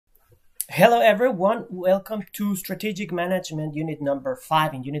Hello, everyone. Welcome to Strategic Management Unit number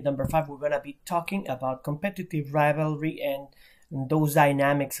 5. In Unit number 5, we're going to be talking about competitive rivalry and those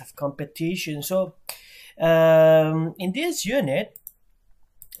dynamics of competition. In this unit,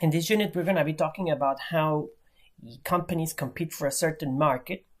 we're going to be talking about how companies compete for a certain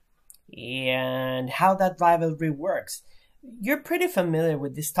market and how that rivalry works. You're pretty familiar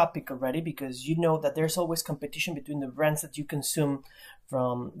with this topic already because you know that there's always competition between the brands that you consume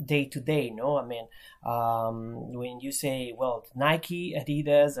from day to day. No, I mean, when you say, well, Nike,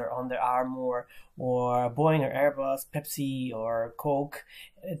 Adidas, or Under Armour, or Boeing or Airbus, Pepsi or Coke,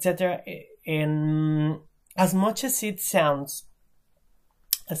 etc. And as much as it sounds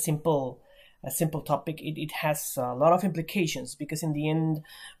a simple a simple topic, it has a lot of implications because in the end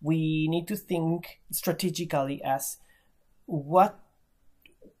we need to think strategically as what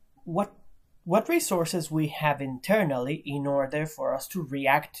what what resources we have internally in order for us to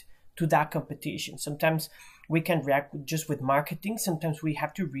react to that competition. Sometimes we can react just with marketing, sometimes we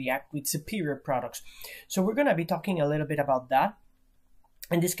have to react with superior products. So we're going to be talking a little bit about that.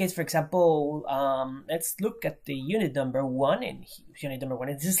 In this case, for example, let's look at the unit number 1. And unit number 1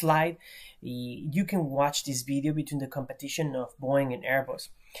 in this slide, you can watch this video between the competition of Boeing and Airbus.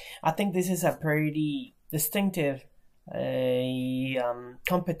 I think this is a pretty distinctive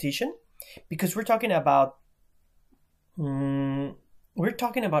competition because we're talking about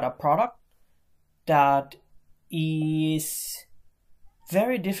a product that is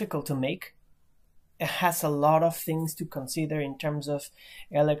very difficult to make. It has a lot of things to consider in terms of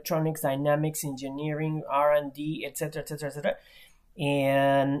electronics, dynamics, engineering, R&D, etc., etc., etc.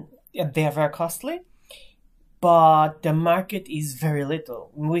 And they're very costly, but the market is very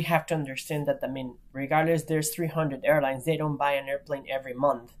little. We have to understand that, I mean, regardless, there's 300 airlines. They don't buy an airplane every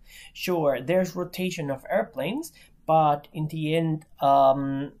month. Sure, there's rotation of airplanes, but in the end,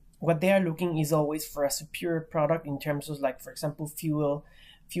 what they are looking is always for a superior product in terms of, like, for example, fuel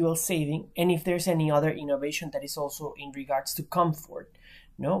saving, and if there's any other innovation that is also in regards to comfort.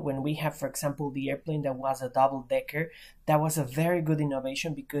 No, when we have, for example, the airplane that was a double decker, that was a very good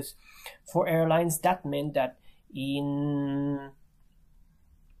innovation because for airlines that meant that in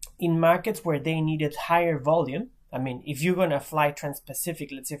markets where they needed higher volume, I mean, if you're gonna fly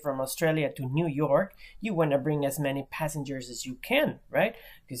trans-Pacific, let's say from Australia to New York, you wanna bring as many passengers as you can, right?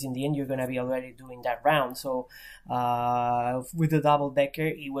 Because in the end, you're gonna be already doing that round. So with the double decker,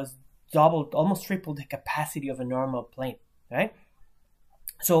 it was doubled, almost tripled the capacity of a normal plane, right?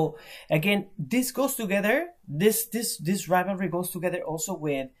 So again, this goes together. This rivalry goes together also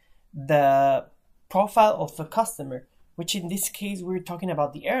with the profile of the customer, which in this case we're talking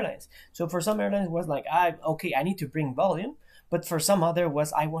about the airlines. So for some airlines was like, I need to bring volume, but for some other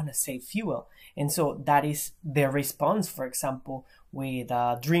was I want to save fuel, and so that is their response. For example, with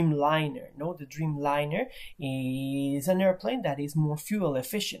Dreamliner, no, the Dreamliner is an airplane that is more fuel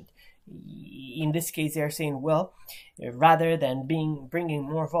efficient. In this case, they're saying, well, rather than bringing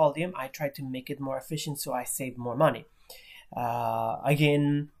more volume, I try to make it more efficient, so I save more money.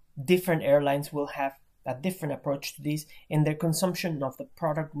 Again, different airlines will have a different approach to this, and their consumption of the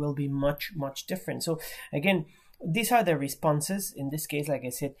product will be much different. So again, these are the responses. In this case, like I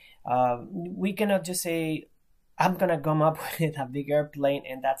said, we cannot just say I'm gonna come up with a big airplane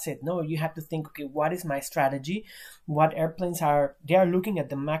and that's it. No, you have to think, okay, what is my strategy? What airplanes are they are looking at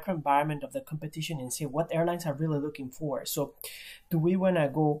the macro environment of the competition and say what airlines are really looking for. So do we want to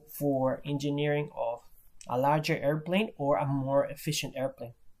go for engineering of a larger airplane or a more efficient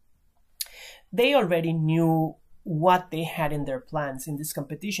airplane? They already knew what they had in their plans in this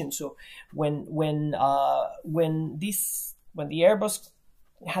competition. So when the Airbus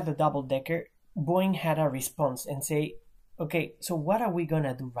had the double decker, Boeing had a response and say, okay, so what are we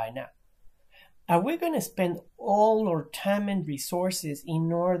gonna do right now? Are we gonna spend all our time and resources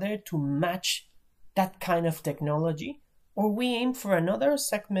in order to match that kind of technology, or we aim for another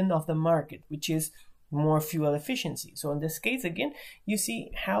segment of the market, which is more fuel efficiency? So in this case, again, you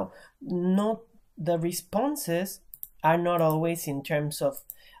see how not the responses are not always in terms of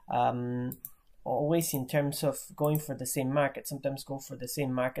going for the same market. Sometimes go for the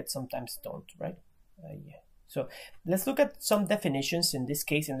same market, sometimes don't, right? Yeah. So let's look at some definitions in this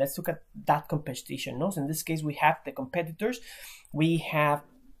case, and let's look at that competition. No? So in this case, we have the competitors. We have,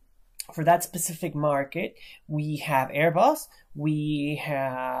 for that specific market, we have Airbus, we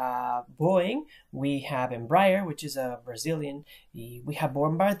have Boeing, we have Embraer, which is a Brazilian, we have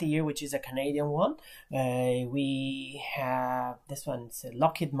Bombardier, which is a Canadian one, we have this one,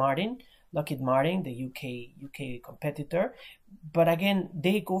 Lockheed Martin, the UK competitor. but again,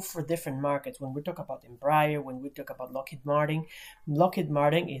 they go for different markets. When we talk about Embraer, when we talk about Lockheed Martin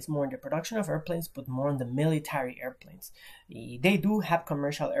is more in the production of airplanes, but more in the military airplanes. They do have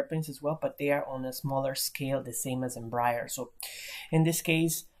commercial airplanes as well, but they are on a smaller scale, the same as Embraer. So in this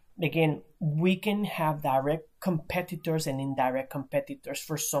case, again, we can have direct competitors and indirect competitors.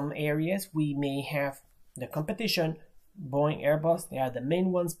 For some areas, we may have the competition, Boeing, Airbus, they are the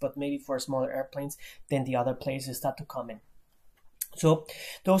main ones, but maybe for smaller airplanes, then the other players start to come in. So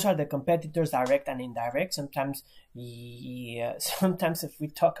those are the competitors, direct and indirect. Sometimes if we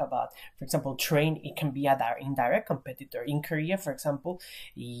talk about, for example, train, it can be an indirect competitor. In Korea, for example,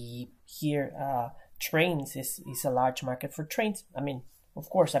 here trains is a large market for trains. I mean, of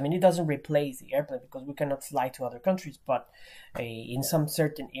course, I mean, it doesn't replace the airplane because we cannot fly to other countries, but in some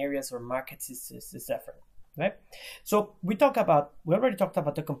certain areas or markets, it's different. Right. So we already talked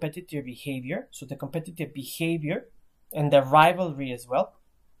about the competitive behavior. So the competitive behavior and the rivalry as well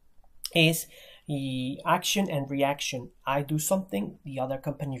is the action and reaction. I do something, the other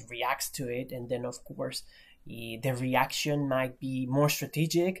company reacts to it, and then of course the reaction might be more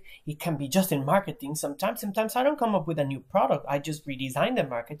strategic. It can be just in marketing. Sometimes I don't come up with a new product. I just redesign the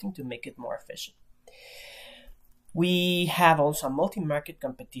marketing to make it more efficient. We have also a multi-market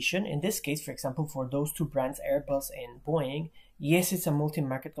competition. In this case, for example, for those two brands, Airbus and Boeing, yes, it's a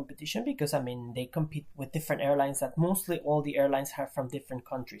multi-market competition because, I mean, they compete with different airlines that mostly all the airlines are from different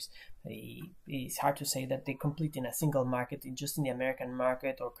countries. It's hard to say that they compete in a single market, just in the American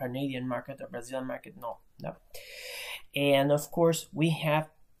market or Canadian market or Brazilian market. No. And of course, we have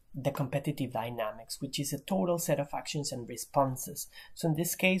the competitive dynamics, which is a total set of actions and responses. So in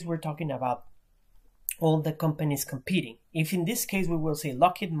this case, we're talking about all the companies competing. If in this case we will say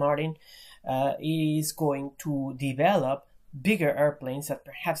Lockheed Martin is going to develop bigger airplanes that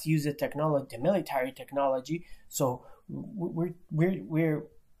perhaps use the military technology, so we're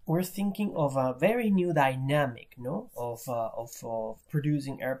thinking of a very new dynamic, of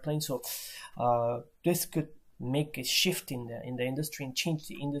producing airplanes. So this could make a shift in the industry and change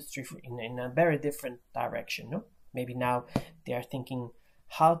the industry in a very different direction. Maybe now they are thinking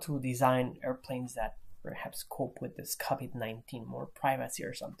how to design airplanes that perhaps cope with this COVID-19, more privacy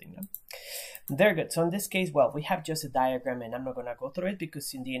or something. Very good. So in this case, well, we have just a diagram and I'm not going to go through it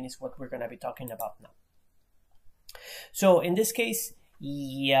because in the end is what we're going to be talking about now. So in this case,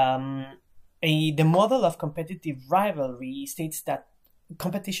 the model of competitive rivalry states that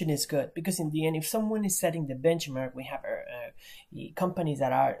competition is good because in the end, if someone is setting the benchmark, we have companies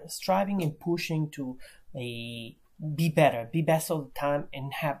that are striving and pushing to be better, be best all the time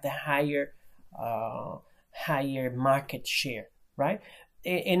and have the higher market share, right?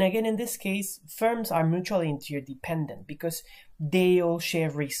 And again, in this case, firms are mutually interdependent because they all share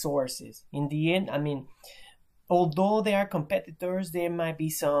resources. In the end, I mean, although they are competitors, there might be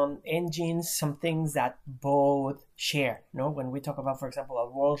some engines, some things that both share. When we talk about, for example, a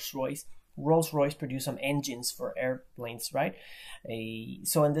Rolls-Royce produce some engines for airplanes, right?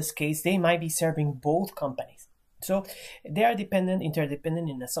 So in this case, they might be serving both companies. So they are interdependent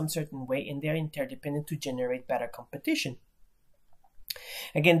in some certain way, and they are interdependent to generate better competition.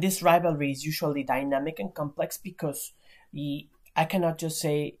 Again, this rivalry is usually dynamic and complex because I cannot just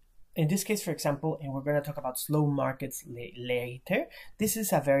say, in this case, for example, and we're going to talk about slow markets later, this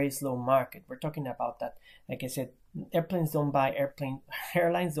is a very slow market. We're talking about that, like I said, airlines don't buy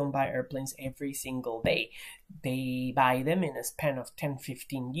airplanes every single day. They buy them in a span of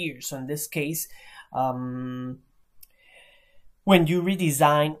 10-15 years. So in this case, when you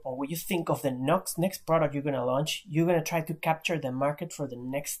redesign or when you think of the next product you're going to launch, you're going to try to capture the market for the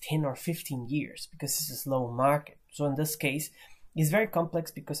next 10 or 15 years because it's a slow market. So in this case, it's very complex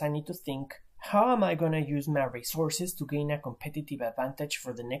because I need to think, how am I going to use my resources to gain a competitive advantage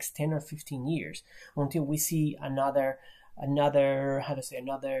for the next 10 or 15 years until we see another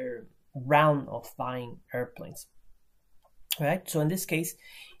round of buying airplanes, right? So in this case,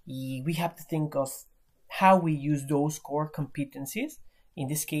 we have to think of how we use those core competencies. In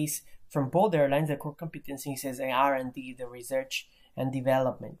this case, from both airlines, the core competencies is the R&D, the research and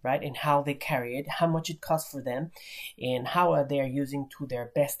development, right? And how they carry it, how much it costs for them, and how they are using to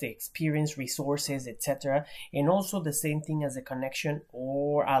their best experience, resources, etc. And also the same thing as a connection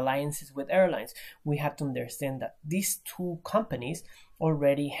or alliances with airlines. We have to understand that these two companies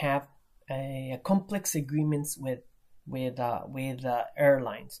already have complex agreements with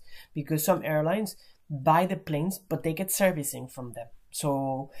airlines, because some airlines buy the planes, but they get servicing from them.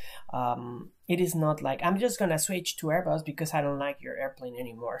 So it is not like I'm just gonna switch to Airbus because I don't like your airplane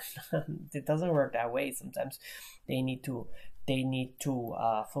anymore. It doesn't work that way. Sometimes they need to they need to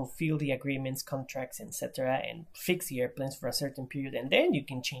fulfill the agreements, contracts, etc., and fix the airplanes for a certain period, and then you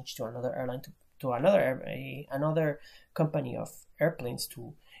can change to another airline, to another company of airplanes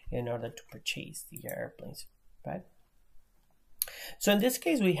in order to purchase the airplanes, right? So in this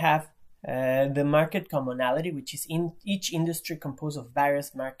case, we have the market commonality, which is in each industry composed of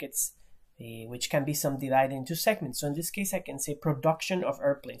various markets, which can be subdivided into segments. So in this case, I can say production of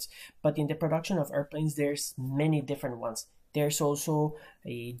airplanes, but in the production of airplanes, there's many different ones. There's also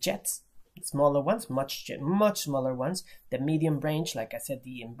jets, smaller ones, much smaller ones, the medium range, like I said,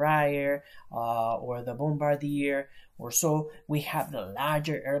 the Embraer or the Bombardier or so. We have the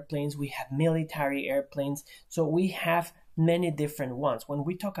larger airplanes, we have military airplanes, so we have many different ones. When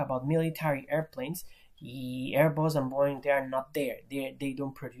we talk about military airplanes, Airbus and Boeing, they are not there. They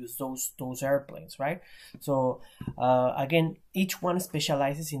don't produce those airplanes, right? So again, each one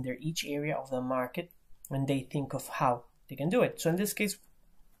specializes in their each area of the market, and they think of how they can do it. So in this case,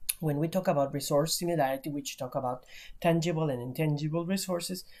 when we talk about resource similarity, which talk about tangible and intangible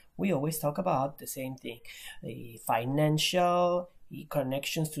resources, we always talk about the same thing: the financial,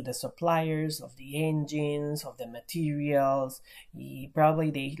 connections to the suppliers of the engines, of the materials.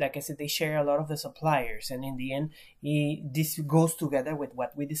 Probably they, like I said, they share a lot of the suppliers, and in the end, this goes together with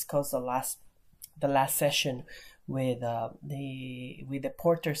what we discussed the last session with the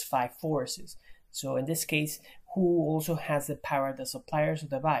Porter's 5 forces. So in this case, who also has the power, the suppliers or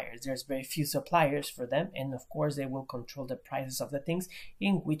the buyers? There's very few suppliers for them, and of course they will control the prices of the things,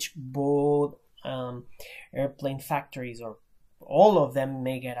 in which both airplane factories or all of them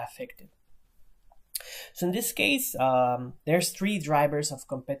may get affected. So in this case, there's 3 drivers of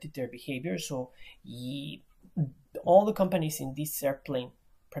competitor behavior. So all the companies in this airplane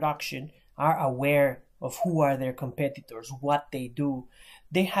production are aware of who are their competitors, what they do.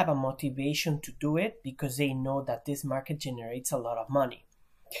 They have a motivation to do it because they know that this market generates a lot of money.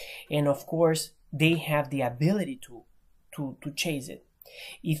 And of course, they have the ability to chase it.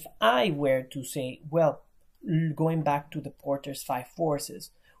 If I were to say, well, going back to the Porter's 5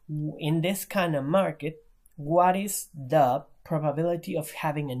 forces, in this kind of market, what is the probability of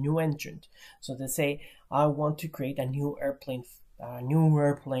having a new entrant? So they say, I want to create a new airplane,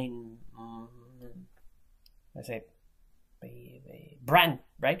 let's say, a brand,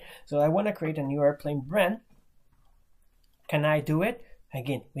 right? So I want to create a new airplane brand. Can I do it?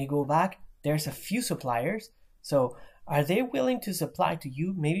 Again, we go back. There's a few suppliers. So are they willing to supply to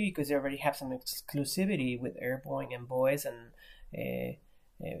you? Maybe because they already have some exclusivity with Airbus and Boeing and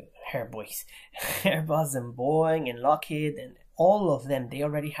Airbus and Boeing and Lockheed and all of them. They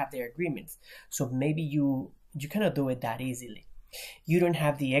already have their agreements. So maybe you cannot do it that easily. You don't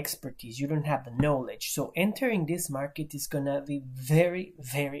have the expertise, you don't have the knowledge. So entering this market is gonna be very,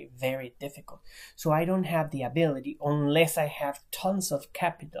 very, very difficult. So I don't have the ability unless I have tons of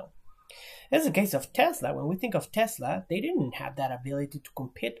capital. It's the case of Tesla. When we think of Tesla, they didn't have that ability to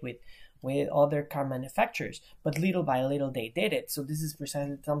compete with other car manufacturers, but little by little they did it. So this is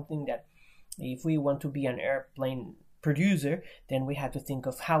precisely something that if we want to be an airplane producer, then we have to think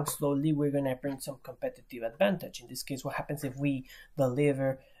of how slowly we're going to bring some competitive advantage. In this case, what happens if we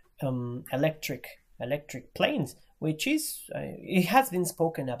deliver electric planes, which is it has been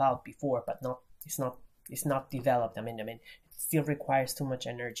spoken about before, but it's not developed. I mean it still requires too much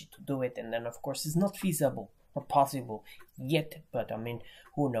energy to do it, and then of course it's not feasible or possible yet, but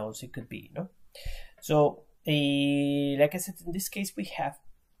who knows, it could be, So like I said, in this case we have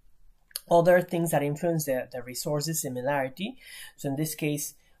other things that influence the resources similarity. So in this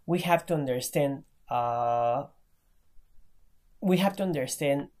case, we have to understand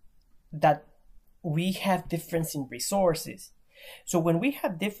that we have difference in resources. So when we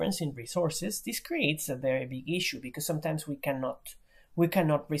have difference in resources, this creates a very big issue, because sometimes we cannot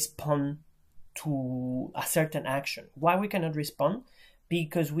respond to a certain action. Why we cannot respond?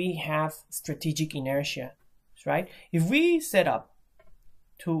 Because we have strategic inertia, right? If we set up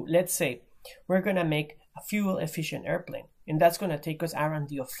to, let's say, we're going to make a fuel efficient airplane, and that's going to take us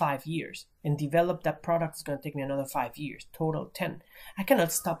R&D of 5 years, and develop that product is going to take me another 5 years, total 10. I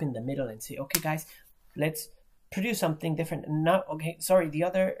cannot stop in the middle and say, okay guys, let's produce something different. Now, okay, sorry, the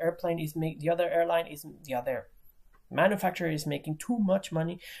other manufacturer is making too much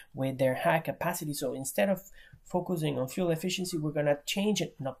money with their high capacity, so instead of focusing on fuel efficiency, we're going to change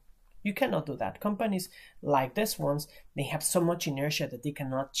it. No, you cannot do that. Companies like this ones, they have so much inertia that they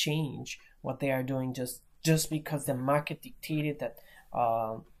cannot change what they are doing just because the market dictated that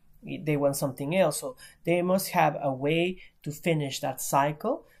they want something else. So they must have a way to finish that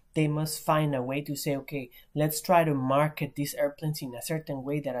cycle they must find a way to say, okay, let's try to market these airplanes in a certain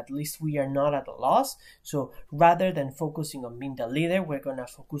way that at least we are not at a loss. So rather than focusing on being the leader, we're going to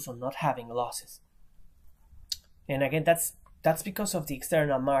focus on not having losses. And again, that's because of the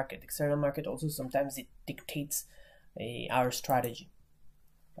external market. External market also sometimes it dictates our strategy,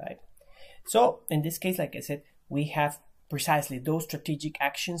 right? So in this case, like I said, we have precisely those strategic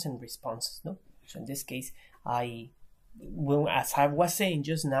actions and responses. No, so in this case, as I was saying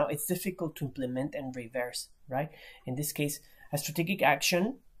just now, it's difficult to implement and reverse, right? In this case, a strategic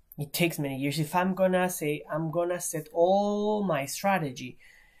action, it takes many years. If I'm gonna say I'm gonna set all my strategy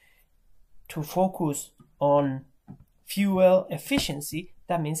to focus on fuel efficiency,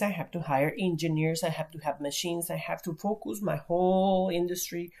 that means I have to hire engineers, I have to have machines, I have to focus my whole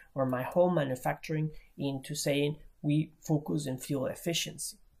industry or my whole manufacturing into saying we focus on fuel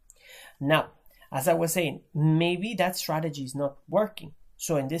efficiency. Now, as I was saying, maybe that strategy is not working.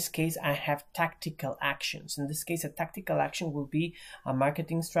 So in this case, I have tactical actions. In this case, a tactical action will be a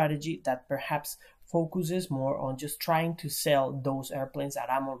marketing strategy that perhaps focuses more on just trying to sell those airplanes that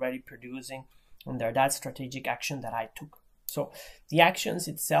I'm already producing under that strategic action that I took. So the actions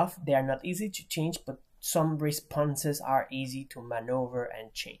itself, they are not easy to change, but some responses are easy to maneuver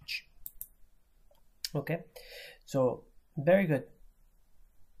and change. Okay, so very good.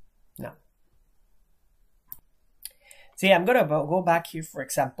 Now, see, I'm gonna go back here, for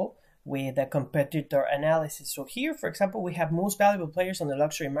example, with the competitor analysis. So here, for example, we have most valuable players on the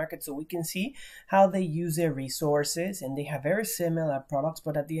luxury market, so we can see how they use their resources, and they have very similar products,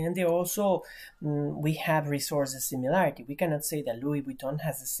 but at the end they also, we have resources similarity. We cannot say that Louis Vuitton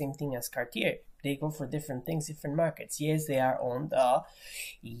has the same thing as Cartier. They go for different things, different markets. Yes, they are on the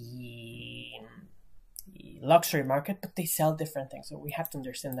luxury market, but they sell different things, so we have to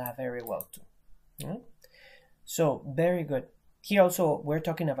understand that very well too. Right? So very good. Here also, we're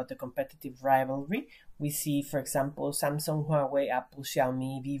talking about the competitive rivalry. We see, for example, Samsung, Huawei, Apple,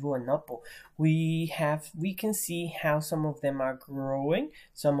 Xiaomi, Vivo, and Oppo. We can see how some of them are growing,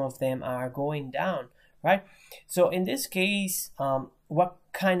 some of them are going down, right? So in this case, what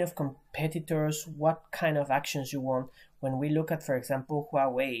kind of competitors, what kind of actions you want? When we look at, for example,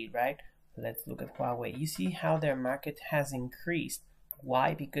 Huawei, right? Let's look at Huawei. You see how their market has increased.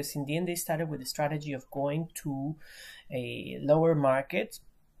 Why? Because in the end, they started with the strategy of going to a lower market,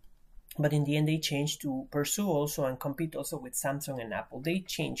 but in the end, they changed to pursue also and compete also with Samsung and Apple. They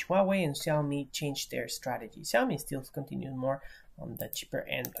changed. Huawei and Xiaomi changed their strategy. Xiaomi still continues more on the cheaper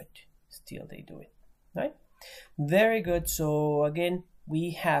end, but still they do it, right? Very good. So again,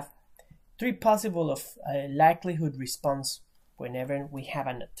 we have three possible of likelihood response whenever we have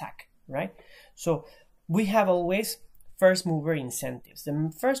an attack, right? So we have always first mover incentives.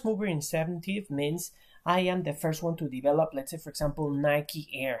 The first mover incentive means I am the first one to develop, let's say, for example, Nike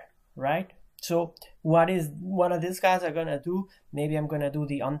Air, right? So what of these guys are gonna do? Maybe I'm gonna do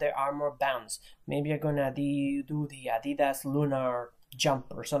the Under Armour bounce. Maybe I'm gonna do the Adidas Lunar jump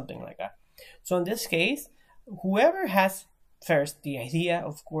or something like that. So in this case, whoever has first the idea,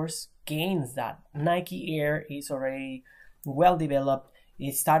 of course, gains that. Nike Air is already well developed.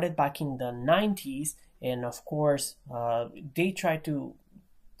 It started back in the 90s. And of course,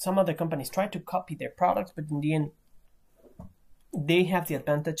 some other companies try to copy their products, but in the end, they have the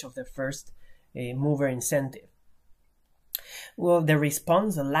advantage of the first mover incentive. Well, the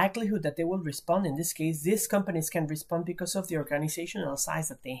response, the likelihood that they will respond, in this case, these companies can respond because of the organizational size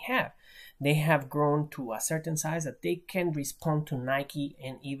that they have. They have grown to a certain size that they can respond to Nike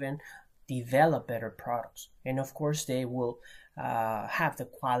and even develop better products. And of course, they will have the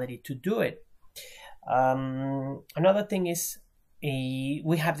quality to do it. Another thing is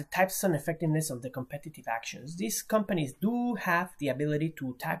we have the types and effectiveness of the competitive actions. These companies do have the ability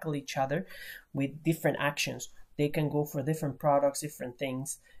to tackle each other with different actions. They can go for different products, different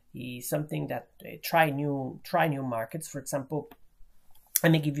things. Something that try new markets. For example,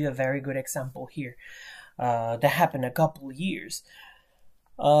 let me give you a very good example here that happened a couple of years.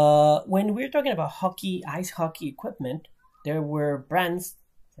 When we're talking about ice hockey equipment, there were brands.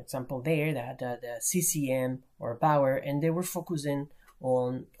 For example, the CCM or Bauer, and they were focusing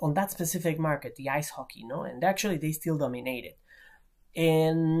on that specific market, the ice hockey, no? And actually, they still dominated.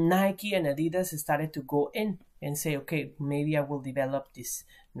 And Nike and Adidas started to go in and say, okay, maybe I will develop this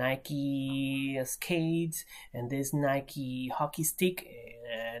Nike skates and this Nike hockey stick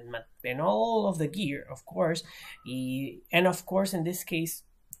and all of the gear, of course. And of course, in this case,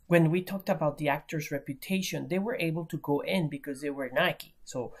 when we talked about the actor's reputation, they were able to go in because they were Nike.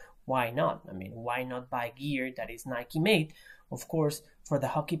 So why not? I mean, why not buy gear that is Nike made? Of course, for the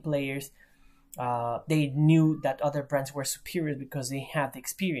hockey players, they knew that other brands were superior because they had the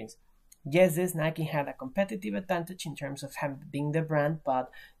experience. Yes, this Nike had a competitive advantage in terms of being the brand, but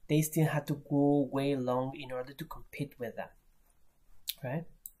they still had to go way long in order to compete with them, right?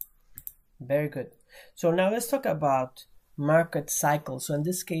 Very good. So now let's talk about market cycles. So in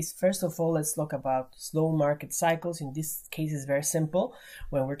this case, first of all, let's talk about slow market cycles. In this case, it's very simple.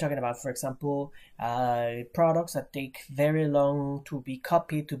 When we're talking about, for example, products that take very long to be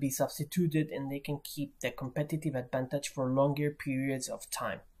copied, to be substituted, and they can keep the competitive advantage for longer periods of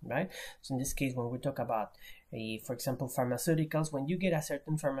time, right? So in this case, when we talk about, for example, pharmaceuticals, when you get a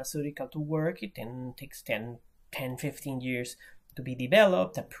certain pharmaceutical to work, it then takes 10, 15 years to be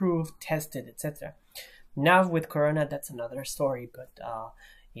developed, approved, tested, etc. Now with Corona, that's another story, but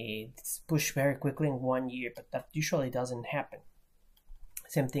it's pushed very quickly in 1 year, but that usually doesn't happen.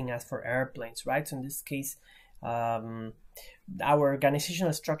 Same thing as for airplanes, right? So in this case, our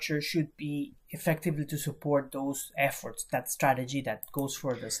organizational structure should be effectively to support those efforts, that strategy that goes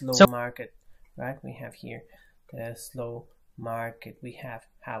for the slow market, right? We have here the slow market. We have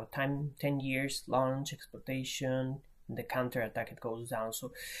how time 10 years, launch, exploitation, the counter attack, it goes down.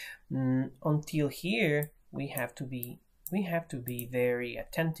 So until here we have to be very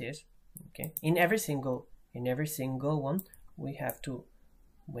attentive. Okay, in every single one we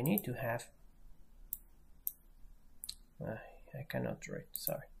need to have I cannot write,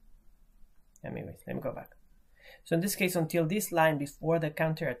 sorry. Anyways, let me go back. So in this case, until this line before the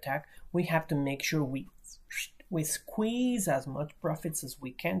counter attack, we have to make sure we squeeze as much profits as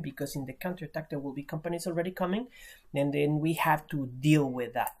we can, because in the counter attack there will be companies already coming, and then we have to deal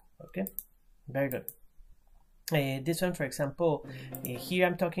with that. Okay, very good. This one, for example, here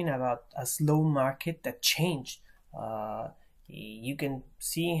I'm talking about a slow market that changed. You can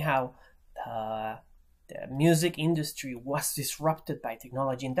see how the music industry was disrupted by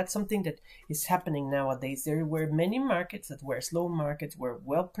technology, and that's something that is happening nowadays. There were many markets that were slow markets, were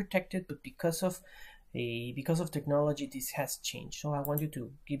well protected, but because of technology, this has changed. So I want you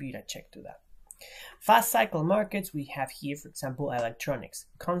to give you a check to that. Fast cycle markets, we have here, for example, electronics,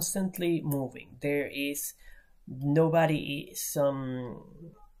 constantly moving. There is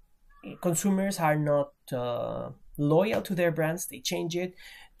consumers are not loyal to their brands. They change it,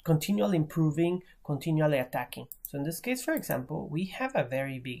 continually improving, continually attacking. So in this case, for example, we have a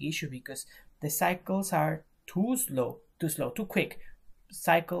very big issue because the cycles are too quick.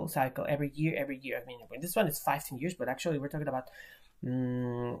 Cycle every year. I mean, this one is 15 years, but actually we're talking about a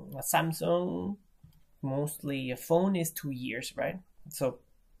Samsung, mostly a phone is 2 years, right? So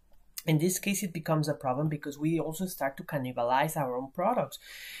in this case, it becomes a problem because we also start to cannibalize our own products.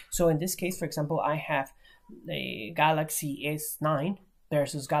 So in this case, for example, I have a Galaxy S9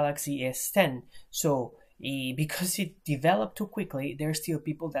 versus Galaxy S10. So because it developed too quickly, there's still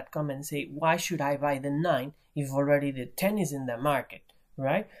people that come and say, why should I buy the 9 if already the 10 is in the market,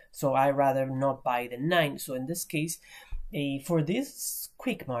 right? So I rather not buy the 9. So in this case, for these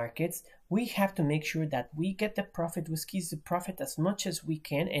quick markets, we have to make sure that we get the profit, we squeeze the profit as much as we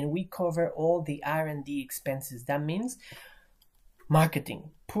can, and we cover all the R&D expenses. That means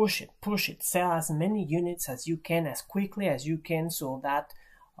marketing, push it, sell as many units as you can, as quickly as you can, so that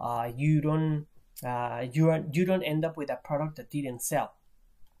you don't end up with a product that didn't sell.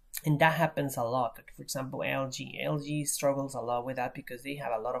 And that happens a lot. Like, for example, LG struggles a lot with that because they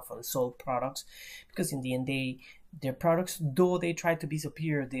have a lot of unsold products, because in the end their products, though they try to be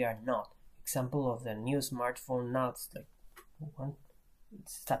superior, they are not. Example of the new smartphone now,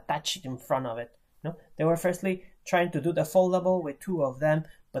 it's attached in front of it. No, they were firstly trying to do the foldable with 2 of them,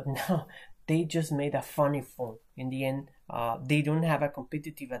 but now they just made a funny phone. In the end, they don't have a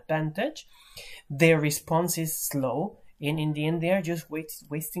competitive advantage. Their response is slow, and in the end, they are just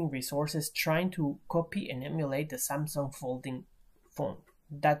wasting resources trying to copy and emulate the Samsung folding phone.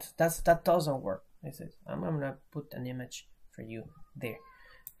 That doesn't work. I'm gonna put an image for you there.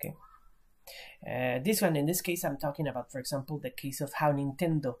 Okay. This one, in this case, I'm talking about, for example, the case of how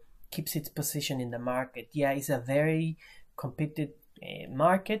Nintendo keeps its position in the market. Yeah, it's a very competitive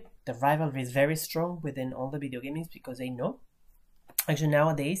market. The rivalry is very strong within all the video gaming because they know. Actually,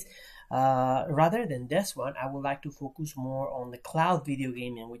 nowadays, rather than this one, I would like to focus more on the cloud video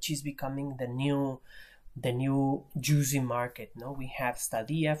gaming, which is becoming the new juicy market. No, we have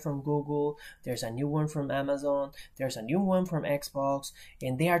Stadia from Google, there's a new one from Amazon, there's a new one from Xbox,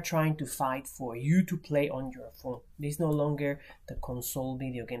 and they are trying to fight for you to play on your phone. It's no longer the console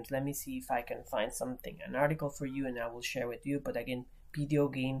video games. Let me see if I can find an article for you, and I will share with you. But again, video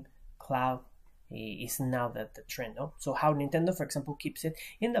game cloud is now the trend. No? So how Nintendo, for example, keeps it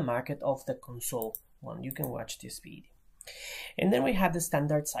in the market of the console one. You can watch this video. And then we have the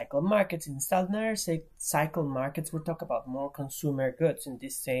standard cycle markets. In standard cycle markets, we'll talk about more consumer goods. In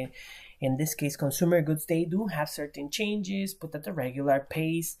this case, consumer goods, they do have certain changes, but at a regular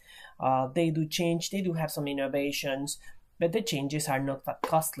pace. They do change, they do have some innovations, but the changes are not that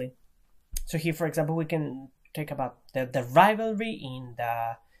costly. So here, for example, we can talk about the rivalry in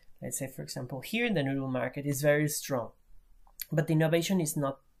the, let's say, for example, here in the noodle market is very strong, but the innovation is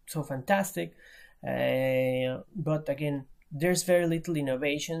not so fantastic. But again, there's very little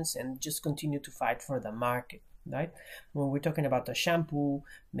innovations and just continue to fight for the market, right? When we're talking about a shampoo,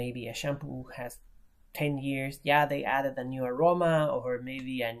 maybe a shampoo has 10 years, yeah, they added a new aroma or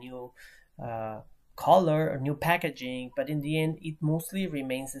maybe a new color or new packaging, but in the end, it mostly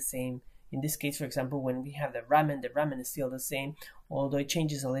remains the same. In this case, for example, when we have the ramen is still the same, although it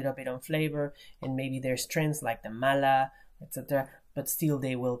changes a little bit on flavor, and maybe there's trends like the mala, etc. But still,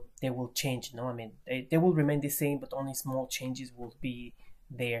 they will change. No, I mean they will remain the same, but only small changes will be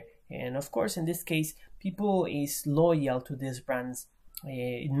there. And of course, in this case, people is loyal to these brands.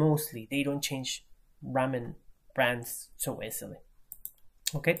 Mostly, they don't change ramen brands so easily.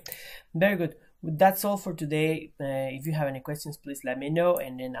 Okay, very good. That's all for today. If you have any questions, please let me know,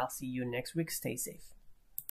 and then I'll see you next week. Stay safe.